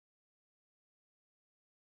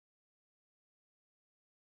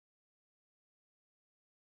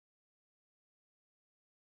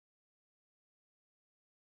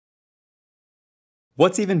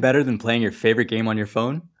What's even better than playing your favorite game on your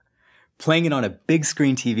phone? Playing it on a big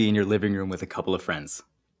screen TV in your living room with a couple of friends.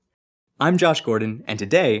 I'm Josh Gordon, and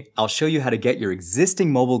today I'll show you how to get your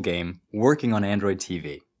existing mobile game working on Android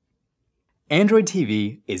TV. Android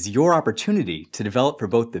TV is your opportunity to develop for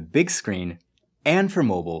both the big screen and for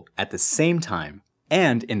mobile at the same time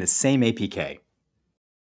and in the same APK.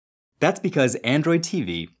 That's because Android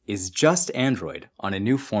TV is just Android on a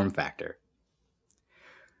new form factor.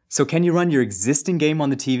 So can you run your existing game on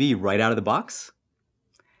the TV right out of the box?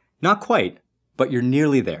 Not quite, but you're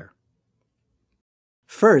nearly there.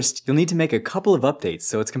 First, you'll need to make a couple of updates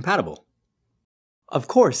so it's compatible. Of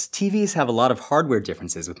course, TVs have a lot of hardware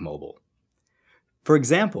differences with mobile. For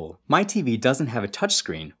example, my TV doesn't have a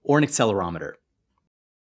touchscreen or an accelerometer.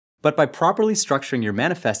 But by properly structuring your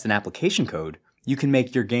manifest and application code, you can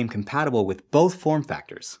make your game compatible with both form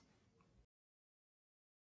factors.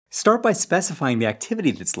 Start by specifying the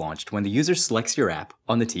activity that's launched when the user selects your app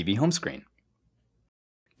on the TV home screen.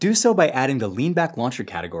 Do so by adding the Leanback Launcher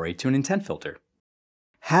category to an intent filter.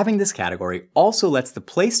 Having this category also lets the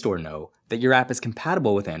Play Store know that your app is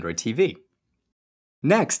compatible with Android TV.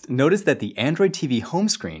 Next, notice that the Android TV home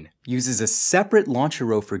screen uses a separate launcher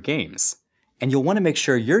row for games, and you'll want to make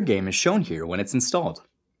sure your game is shown here when it's installed.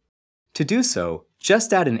 To do so,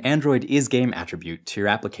 just add an Android is game attribute to your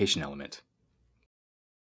application element.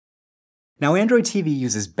 Now, Android TV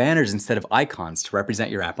uses banners instead of icons to represent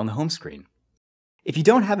your app on the home screen. If you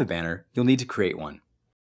don't have a banner, you'll need to create one.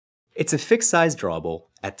 It's a fixed size drawable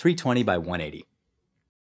at 320 by 180.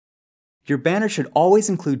 Your banner should always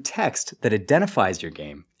include text that identifies your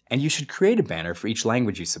game, and you should create a banner for each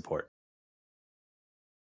language you support.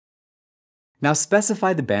 Now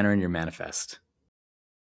specify the banner in your manifest.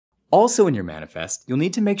 Also in your manifest, you'll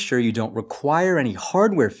need to make sure you don't require any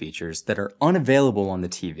hardware features that are unavailable on the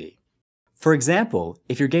TV. For example,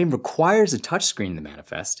 if your game requires a touchscreen in the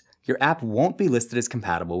manifest, your app won't be listed as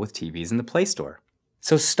compatible with TVs in the Play Store.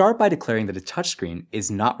 So start by declaring that a touchscreen is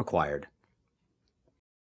not required.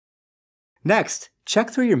 Next, check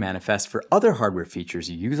through your manifest for other hardware features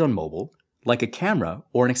you use on mobile, like a camera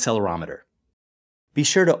or an accelerometer. Be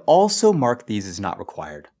sure to also mark these as not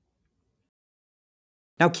required.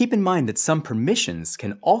 Now keep in mind that some permissions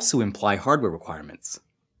can also imply hardware requirements.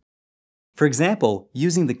 For example,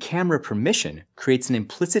 using the camera permission creates an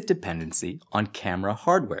implicit dependency on camera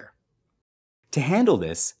hardware. To handle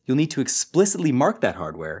this, you'll need to explicitly mark that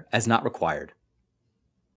hardware as not required.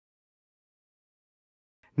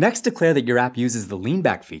 Next, declare that your app uses the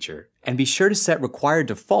leanback feature, and be sure to set required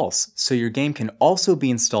to false so your game can also be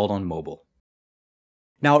installed on mobile.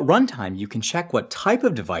 Now at runtime, you can check what type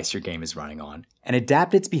of device your game is running on and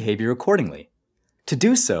adapt its behavior accordingly. To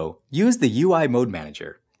do so, use the UI Mode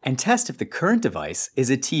Manager and test if the current device is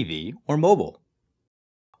a TV or mobile.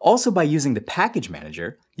 Also, by using the Package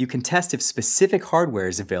Manager, you can test if specific hardware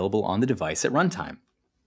is available on the device at runtime.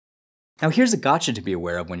 Now here's a gotcha to be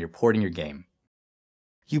aware of when you're porting your game.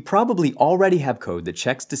 You probably already have code that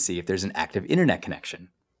checks to see if there's an active internet connection.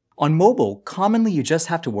 On mobile, commonly you just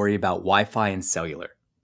have to worry about Wi-Fi and cellular.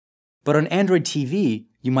 But on Android TV,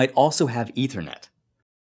 you might also have Ethernet.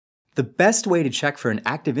 The best way to check for an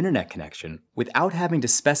active internet connection without having to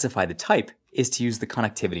specify the type is to use the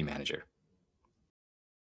Connectivity Manager.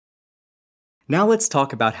 Now let's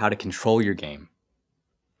talk about how to control your game.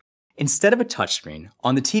 Instead of a touchscreen,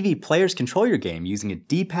 on the TV, players control your game using a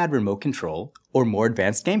D-pad remote control or more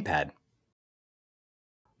advanced gamepad.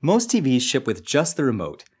 Most TVs ship with just the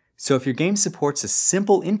remote, so if your game supports a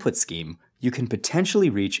simple input scheme, you can potentially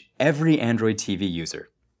reach every Android TV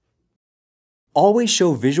user. Always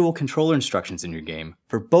show visual controller instructions in your game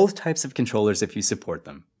for both types of controllers if you support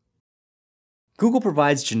them. Google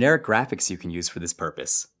provides generic graphics you can use for this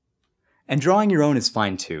purpose. And drawing your own is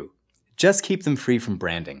fine too. Just keep them free from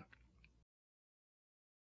branding.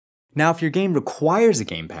 Now, if your game requires a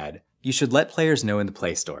gamepad, you should let players know in the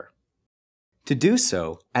Play Store. To do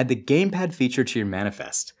so, add the gamepad feature to your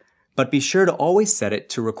manifest, but be sure to always set it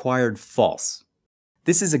to required false.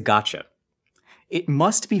 This is a gotcha. It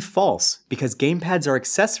must be false because gamepads are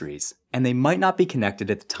accessories and they might not be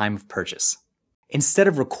connected at the time of purchase. Instead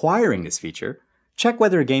of requiring this feature, check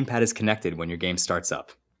whether a gamepad is connected when your game starts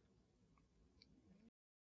up.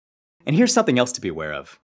 And here's something else to be aware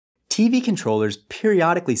of. TV controllers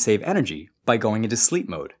periodically save energy by going into sleep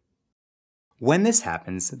mode. When this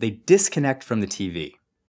happens, they disconnect from the TV.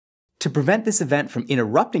 To prevent this event from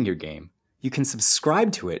interrupting your game, you can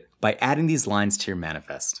subscribe to it by adding these lines to your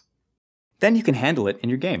manifest. Then you can handle it in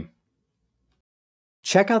your game.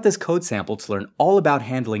 Check out this code sample to learn all about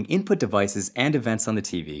handling input devices and events on the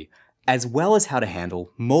TV, as well as how to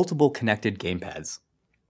handle multiple connected gamepads.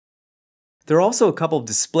 There are also a couple of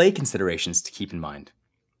display considerations to keep in mind.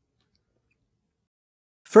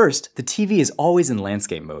 First, the TV is always in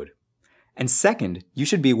landscape mode. And second, you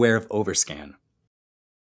should be aware of Overscan.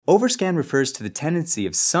 Overscan refers to the tendency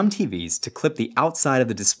of some TVs to clip the outside of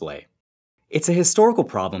the display. It's a historical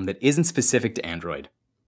problem that isn't specific to Android.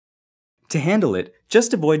 To handle it,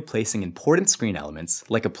 just avoid placing important screen elements,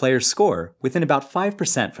 like a player's score, within about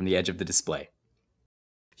 5% from the edge of the display.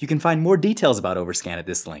 You can find more details about Overscan at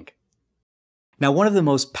this link. Now, one of the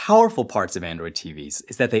most powerful parts of Android TVs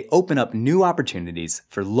is that they open up new opportunities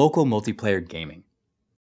for local multiplayer gaming.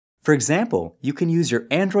 For example, you can use your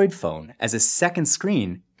Android phone as a second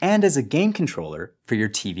screen and as a game controller for your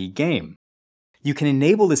TV game. You can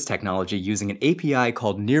enable this technology using an API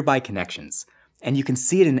called Nearby Connections, and you can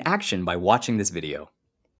see it in action by watching this video.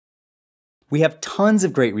 We have tons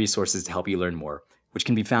of great resources to help you learn more, which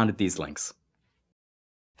can be found at these links.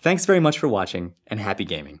 Thanks very much for watching, and happy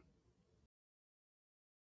gaming.